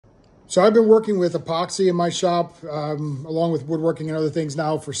So I've been working with epoxy in my shop, along with woodworking and other things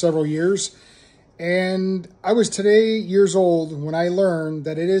now for several years. And I was today years old when I learned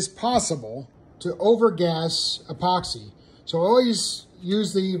that it is possible to overgas epoxy. So I always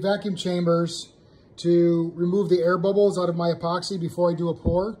use the vacuum chambers to remove the air bubbles out of my epoxy before I do a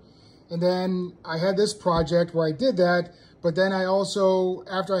pour. And then I had this project where I did that, but then I also,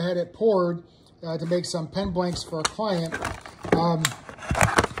 after I had it poured to make some pen blanks for a client,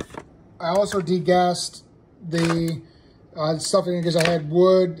 I also degassed the stuff because I had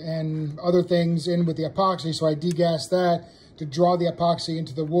wood and other things in with the epoxy, so I degassed that to draw the epoxy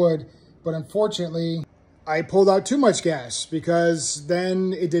into the wood. But unfortunately, I pulled out too much gas because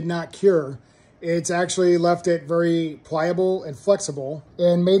then it did not cure. It's actually left it very pliable and flexible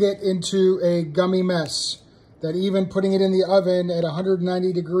and made it into a gummy mess that even putting it in the oven at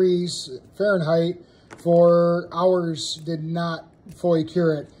 190 degrees Fahrenheit for hours did not fully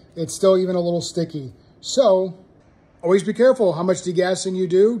cure it. It's still even a little sticky. So always be careful how much degassing you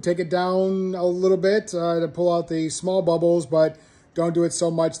do. Take it down a little bit to pull out the small bubbles, but don't do it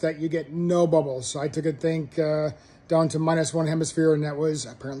so much that you get no bubbles. So I took it, down to -1 hemisphere, and that was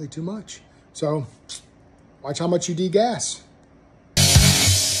apparently too much. So watch how much you degas.